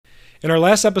In our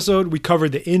last episode, we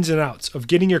covered the ins and outs of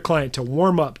getting your client to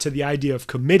warm up to the idea of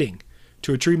committing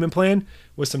to a treatment plan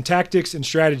with some tactics and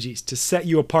strategies to set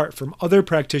you apart from other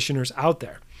practitioners out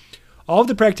there. All of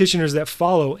the practitioners that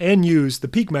follow and use the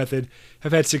Peak method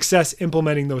have had success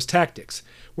implementing those tactics,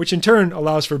 which in turn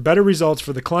allows for better results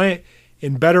for the client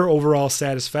and better overall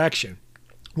satisfaction,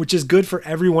 which is good for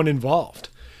everyone involved.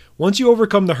 Once you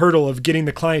overcome the hurdle of getting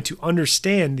the client to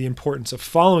understand the importance of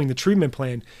following the treatment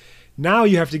plan, now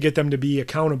you have to get them to be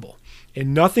accountable.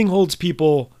 And nothing holds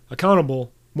people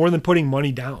accountable more than putting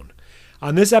money down.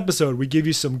 On this episode, we give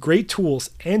you some great tools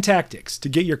and tactics to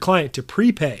get your client to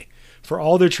prepay for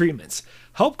all their treatments,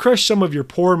 help crush some of your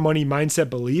poor money mindset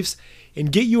beliefs, and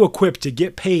get you equipped to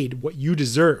get paid what you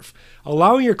deserve,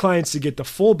 allowing your clients to get the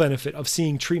full benefit of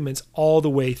seeing treatments all the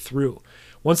way through.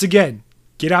 Once again,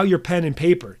 get out your pen and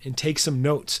paper and take some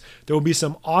notes. There will be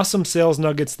some awesome sales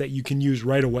nuggets that you can use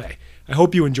right away. I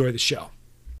hope you enjoy the show.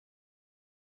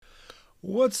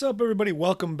 What's up, everybody?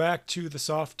 Welcome back to the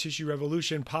Soft Tissue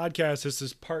Revolution podcast. This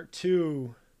is part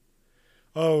 2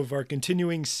 of our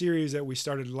continuing series that we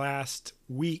started last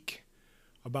week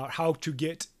about how to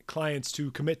get clients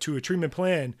to commit to a treatment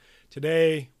plan.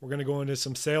 Today, we're going to go into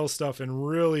some sales stuff and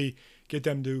really get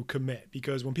them to commit,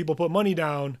 because when people put money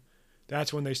down,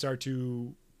 that's when they start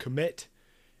to commit.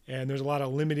 And there's a lot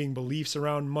of limiting beliefs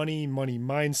around money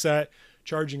mindset,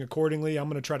 charging accordingly. I'm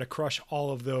going to try to crush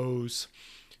all of those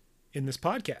in this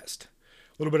podcast. A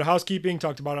little bit of housekeeping,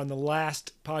 talked about it on the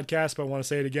last podcast, but I want to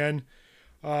say it again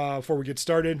before we get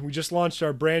started. We just launched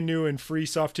our brand new and free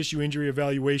soft tissue injury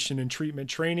evaluation and treatment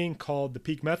training called the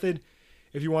Peak Method.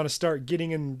 If you want to start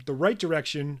getting in the right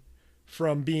direction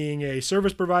from being a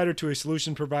service provider to a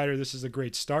solution provider, this is a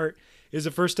great start. It is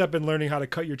the first step in learning how to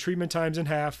cut your treatment times in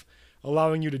half,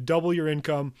 allowing you to double your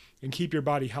income and keep your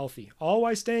body healthy, all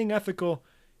while staying ethical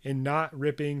and not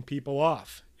ripping people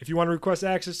off. If you want to request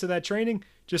access to that training,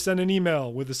 just send an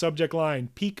email with the subject line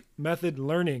Peak Method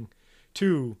Learning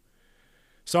to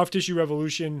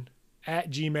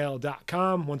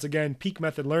softtissuerevolution@gmail.com. Once again, Peak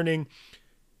Method Learning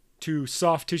to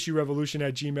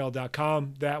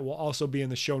softtissuerevolution@gmail.com. That will also be in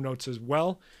the show notes as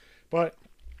well. But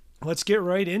let's get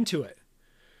right into it.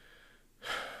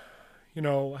 You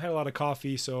know, I had a lot of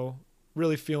coffee, so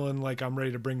really feeling like I'm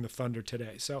ready to bring the thunder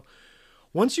today. So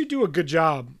once you do a good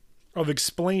job of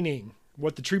explaining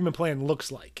what the treatment plan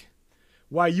looks like,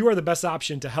 why you are the best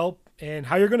option to help, and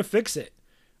how you're going to fix it,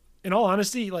 in all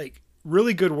honesty, like,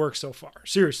 really good work so far.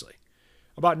 Seriously.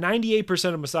 About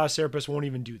 98% of massage therapists won't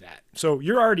even do that. So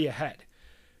you're already ahead.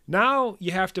 Now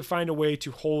you have to find a way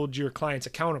to hold your clients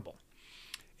accountable.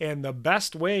 And the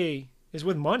best way is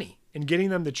with money and getting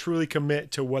them to truly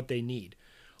commit to what they need.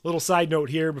 A little side note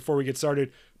here before we get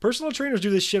started. Personal trainers do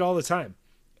this shit all the time.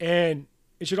 And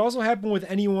it should also happen with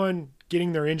anyone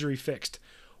getting their injury fixed.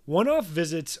 One-off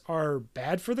visits are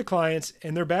bad for the clients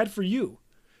and they're bad for you.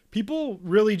 People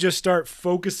really just start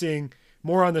focusing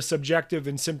more on the subjective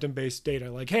and symptom-based data.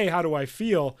 Like, hey, how do I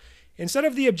feel? Instead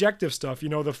of the objective stuff,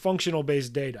 the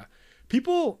functional-based data.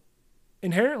 People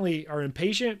inherently are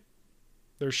impatient,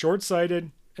 they're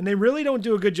short-sighted, and they really don't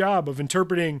do a good job of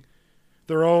interpreting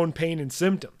their own pain and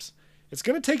symptoms. It's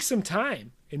going to take some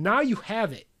time, and now you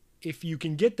have it if you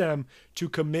can get them to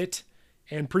commit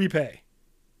and prepay.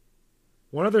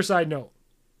 One other side note,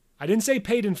 I didn't say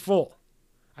paid in full.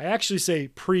 I actually say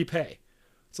prepay.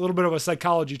 It's a little bit of a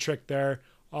psychology trick there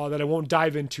that I won't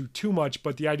dive into too much,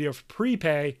 but the idea of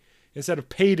prepay instead of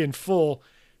paid in full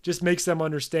just makes them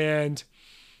understand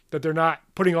that they're not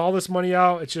putting all this money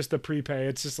out. It's just the prepay.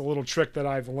 It's just a little trick that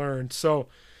I've learned. So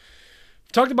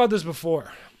I've talked about this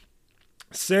before.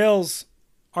 Sales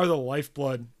are the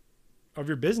lifeblood of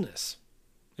your business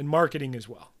and marketing as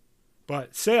well.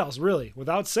 But sales, really,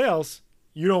 without sales,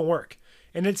 you don't work.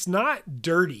 And it's not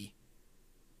dirty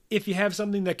if you have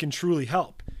something that can truly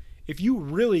help. If you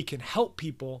really can help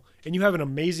people and you have an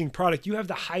amazing product, you have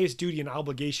the highest duty and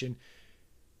obligation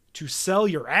to sell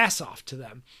your ass off to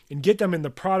them and get them in the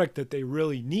product that they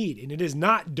really need. And it is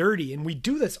not dirty. And we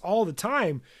do this all the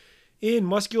time in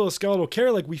musculoskeletal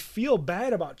care. Like, we feel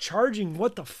bad about charging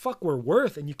what the fuck we're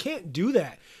worth. And you can't do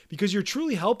that because you're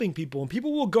truly helping people. And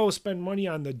people will go spend money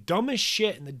on the dumbest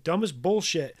shit and the dumbest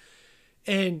bullshit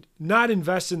and not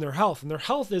invest in their health. And their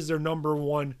health is their number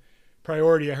one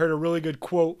priority. I heard a really good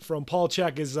quote from Paul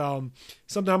Chek is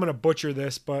something, I'm going to butcher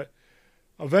this, but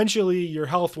eventually your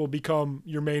health will become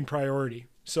your main priority.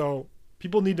 So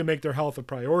people need to make their health a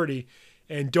priority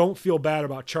and don't feel bad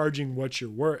about charging what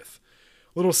you're worth.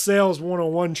 Little sales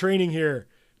 101 training here.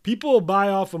 People buy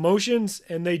off emotions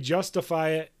and they justify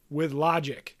it with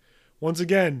logic. Once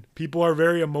again, people are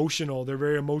very emotional. They're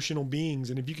very emotional beings.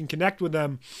 And if you can connect with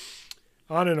them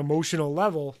on an emotional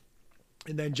level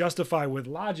and then justify with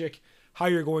logic how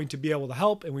you're going to be able to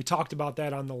help. And we talked about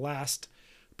that on the last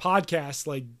podcast,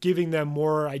 like giving them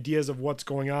more ideas of what's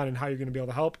going on and how you're going to be able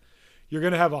to help. You're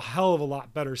going to have a hell of a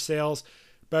lot better sales,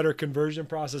 better conversion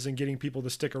process, and getting people to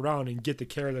stick around and get the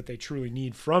care that they truly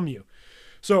need from you.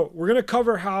 So we're going to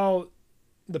cover how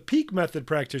the peak method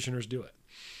practitioners do it.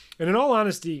 And in all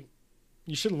honesty,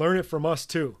 you should learn it from us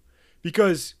too,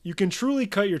 because you can truly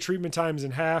cut your treatment times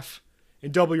in half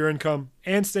and double your income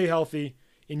and stay healthy,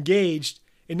 engaged,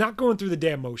 and not going through the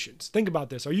damn motions. Think about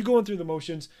this. Are you going through the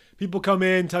motions? People come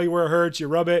in, tell you where it hurts, you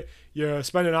rub it, you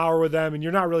spend an hour with them, and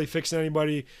you're not really fixing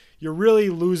anybody. You're really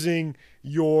losing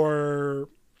your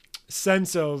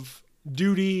sense of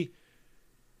duty,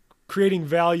 creating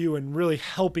value, and really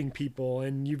helping people.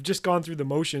 And you've just gone through the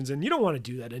motions, and you don't want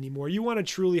to do that anymore. You want to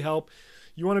truly help.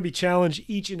 You want to be challenged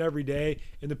each and every day.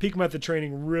 And the peak method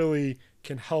training really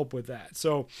can help with that.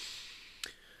 So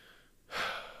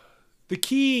the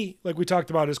key, like we talked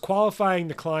about, is qualifying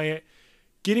the client,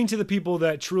 getting to the people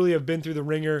that truly have been through the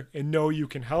ringer and know you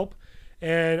can help.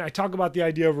 And I talk about the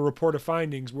idea of a report of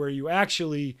findings where you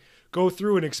actually go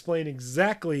through and explain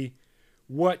exactly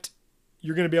what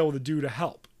you're going to be able to do to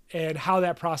help and how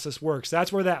that process works.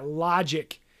 That's where that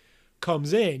logic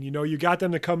comes in. You know, you got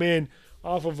them to come in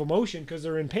off of emotion because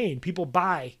they're in pain. People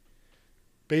buy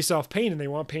based off pain and they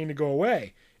want pain to go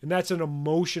away. And that's an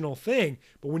emotional thing.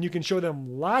 But when you can show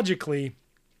them logically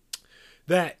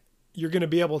that you're going to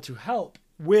be able to help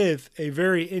with a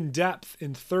very in-depth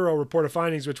and thorough report of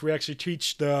findings, which we actually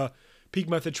teach the peak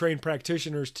method trained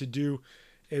practitioners to do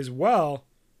as well,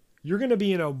 you're going to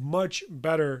be in a much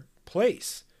better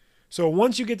place. So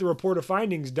once you get the report of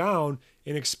findings down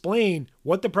and explain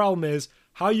what the problem is,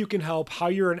 how you can help, how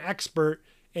you're an expert,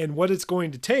 and what it's going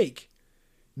to take,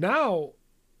 now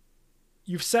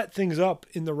you've set things up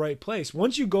in the right place.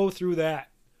 Once you go through that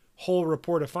whole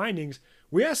report of findings,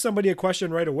 we ask somebody a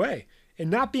question right away, and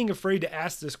not being afraid to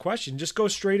ask this question, just go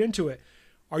straight into it.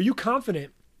 Are you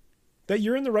confident that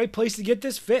you're in the right place to get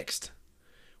this fixed?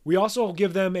 We also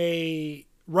give them a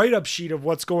write-up sheet of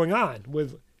what's going on,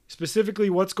 with specifically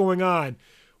what's going on,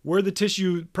 where the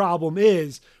tissue problem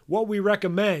is, what we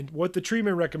recommend, what the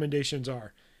treatment recommendations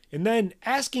are, and then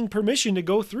asking permission to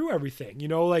go through everything. You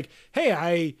know, like, hey,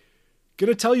 I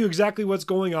going to tell you exactly what's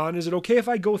going on. Is it okay if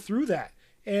I go through that?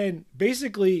 And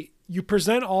basically, you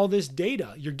present all this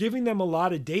data. You're giving them a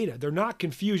lot of data. They're not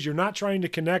confused. You're not trying to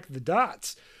connect the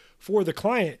dots for the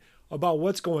client about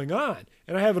what's going on.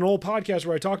 And I have an old podcast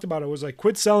where I talked about it. It was like,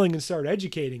 quit selling and start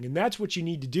educating. And that's what you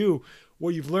need to do.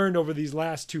 What you've learned over these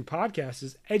last two podcasts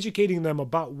is educating them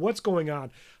about what's going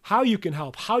on, how you can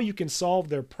help, how you can solve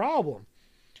their problem.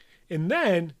 And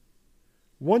then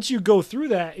once you go through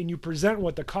that and you present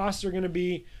what the costs are going to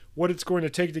be, what it's going to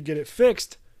take to get it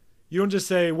fixed, you don't just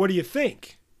say, what do you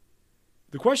think?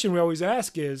 The question we always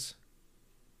ask is,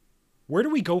 where do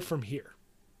we go from here?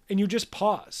 And you just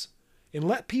pause and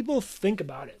let people think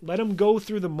about it. Let them go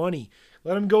through the money.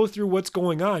 Let them go through what's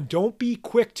going on. Don't be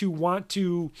quick to want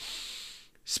to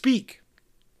speak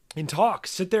and talk.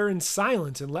 Sit there in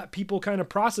silence and let people kind of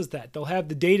process that. They'll have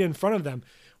the data in front of them.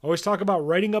 Always talk about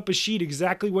writing up a sheet,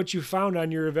 exactly what you found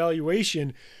on your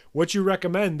evaluation, what you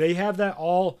recommend. They have that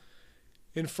all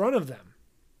in front of them.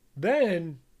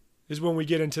 Then is when we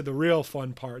get into the real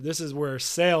fun part. This is where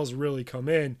sales really come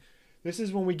in. This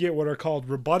is when we get what are called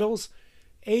rebuttals,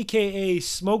 aka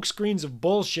smoke screens of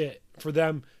bullshit for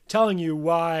them telling you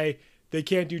why they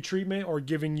can't do treatment or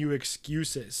giving you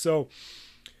excuses. So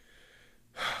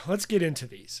let's get into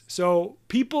these. So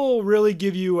people really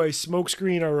give you a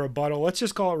smokescreen or a rebuttal. Let's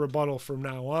just call it rebuttal from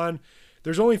now on.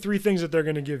 There's only three things that they're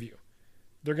going to give you.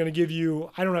 They're going to give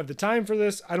you, I don't have the time for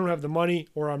this, I don't have the money,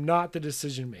 or I'm not the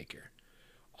decision maker.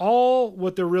 All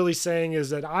what they're really saying is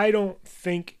that I don't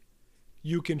think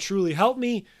you can truly help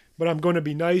me, but I'm going to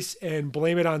be nice and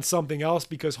blame it on something else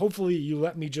because hopefully you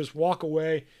let me just walk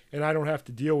away and I don't have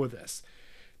to deal with this.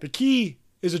 The key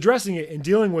is addressing it and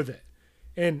dealing with it.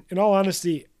 And in all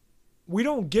honesty, we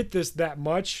don't get this that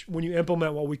much when you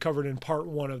implement what we covered in part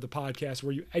 1 of the podcast,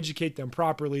 where you educate them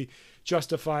properly,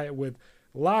 justify it with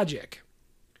logic.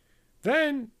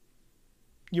 Then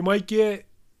you might get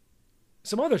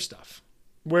some other stuff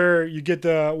where you get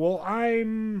the, well,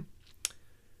 I'm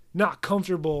not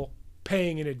comfortable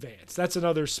paying in advance. That's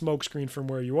another smokescreen from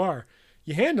where you are.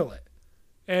 You handle it.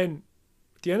 And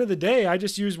at the end of the day, I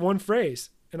just use one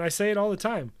phrase, and I say it all the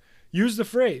time. Use the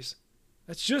phrase.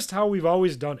 That's just how we've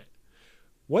always done it.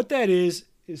 What that is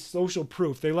social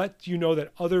proof. They let you know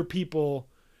that other people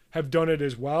have done it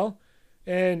as well.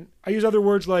 And I use other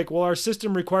words like, well, our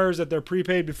system requires that they're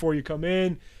prepaid before you come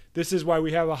in. This is why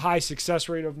we have a high success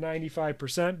rate of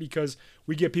 95%, because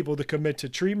we get people to commit to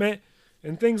treatment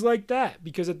and things like that.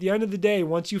 Because at the end of the day,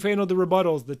 once you've handled the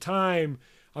rebuttals, the time,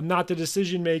 I'm not the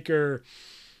decision maker,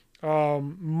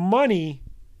 money,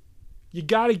 you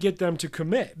got to get them to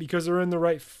commit because they're in the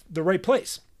right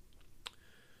place.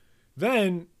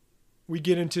 Then we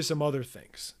get into some other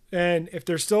things. And if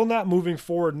they're still not moving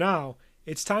forward now,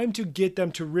 it's time to get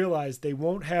them to realize they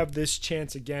won't have this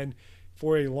chance again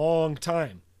for a long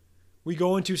time. We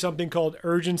go into something called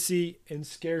urgency and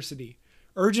scarcity.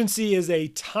 Urgency is a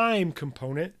time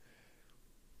component.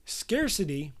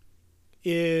 Scarcity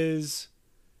is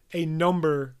a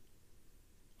number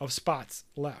of spots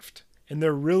left. And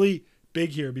they're really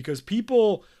big here because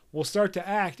people will start to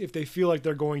act if they feel like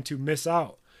they're going to miss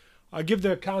out. I'll give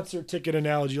the concert ticket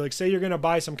analogy. Like, say you're going to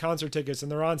buy some concert tickets and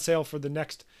they're on sale for the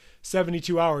next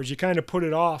 72 hours. You kind of put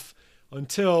it off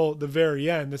until the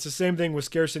very end. It's the same thing with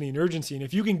scarcity and urgency. And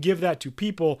if you can give that to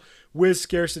people with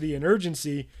scarcity and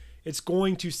urgency, it's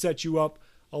going to set you up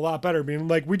a lot better. I mean,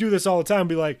 like, we do this all the time.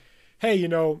 Be like, hey, you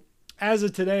know, as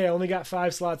of today, I only got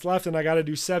 5 slots left and I got to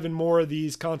do 7 more of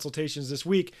these consultations this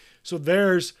week. So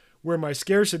there's where my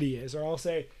scarcity is. Or I'll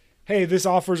say, hey, this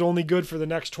offer is only good for the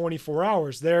next 24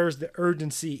 hours. There's the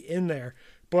urgency in there.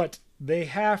 But they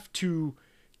have to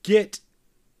get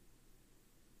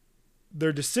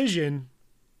their decision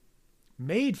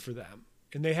made for them.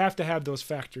 And they have to have those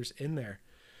factors in there.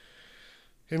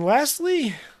 And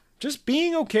lastly, just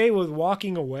being okay with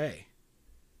walking away.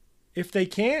 If they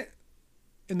can't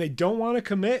and they don't want to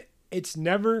commit, it's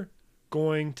never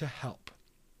going to help.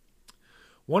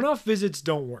 One-off visits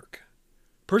don't work.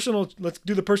 Let's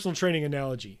do the personal training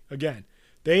analogy again.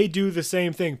 They do the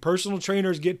same thing. Personal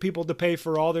trainers get people to pay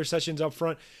for all their sessions up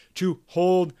front to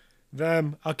hold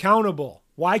them accountable.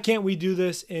 Why can't we do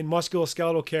this in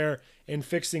musculoskeletal care and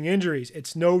fixing injuries?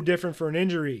 It's no different for an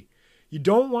injury. You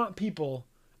don't want people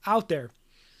out there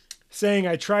saying,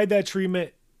 I tried that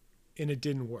treatment and it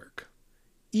didn't work,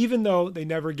 even though they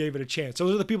never gave it a chance.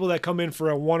 Those are the people that come in for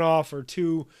a one-off or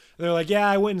two. And they're like, yeah,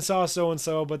 I went and saw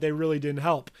so-and-so, but they really didn't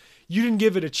help. You didn't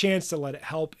give it a chance to let it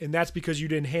help, and that's because you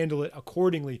didn't handle it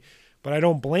accordingly. But I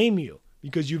don't blame you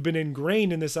because you've been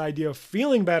ingrained in this idea of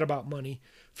feeling bad about money,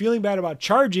 feeling bad about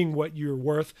charging what you're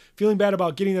worth, feeling bad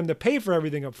about getting them to pay for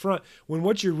everything up front, when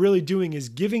what you're really doing is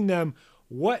giving them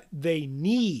what they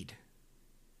need.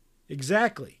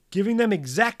 Exactly. Giving them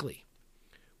exactly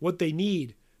what they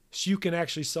need so you can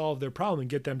actually solve their problem and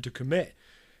get them to commit.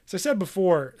 As I said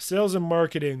before, sales and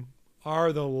marketing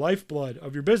are the lifeblood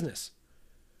of your business.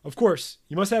 Of course,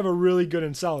 you must have a really good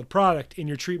and solid product in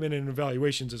your treatment and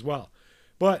evaluations as well.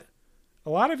 But a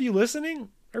lot of you listening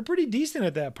are pretty decent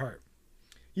at that part.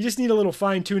 You just need a little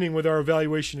fine tuning with our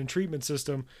evaluation and treatment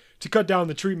system to cut down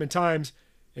the treatment times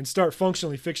and start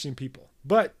functionally fixing people.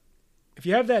 But if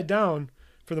you have that down,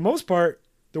 for the most part,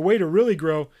 the way to really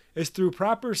grow is through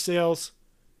proper sales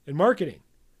and marketing,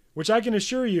 which I can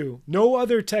assure you, no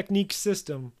other technique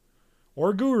system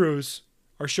or gurus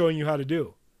are showing you how to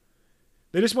do.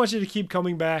 They just want you to keep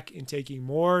coming back and taking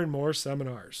more and more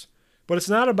seminars. But it's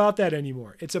not about that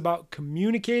anymore. It's about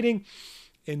communicating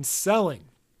and selling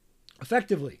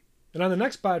effectively. And on the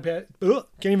next podcast,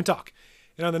 can't even talk.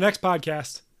 And on the next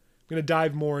podcast, I'm going to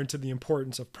dive more into the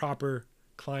importance of proper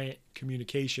client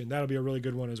communication. That'll be a really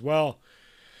good one as well.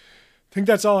 I think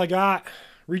that's all I got.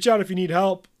 Reach out if you need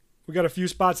help. We got a few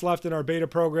spots left in our beta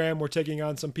program. We're taking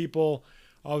on some people.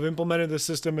 I've implemented the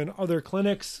system in other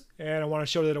clinics, and I want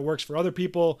to show that it works for other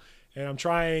people. And I'm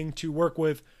trying to work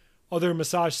with other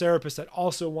massage therapists that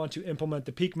also want to implement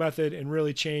the PEAK method and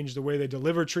really change the way they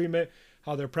deliver treatment,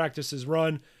 how their practices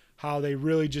run, how they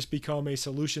really just become a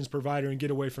solutions provider and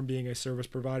get away from being a service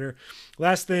provider.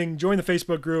 Last thing, join the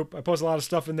Facebook group. I post a lot of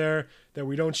stuff in there that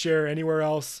we don't share anywhere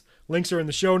else. Links are in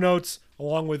the show notes,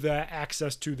 along with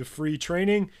access to the free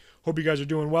training. Hope you guys are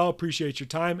doing well. Appreciate your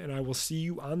time, and I will see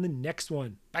you on the next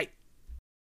one. Bye.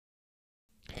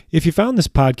 If you found this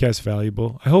podcast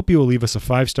valuable, I hope you will leave us a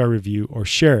 5-star review or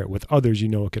share it with others you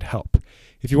know it could help.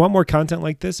 If you want more content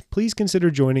like this, please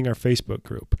consider joining our Facebook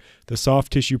group, The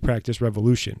Soft Tissue Practice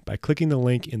Revolution, by clicking the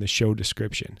link in the show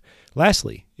description.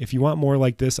 Lastly, if you want more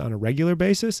like this on a regular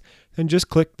basis, then just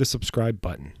click the subscribe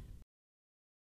button.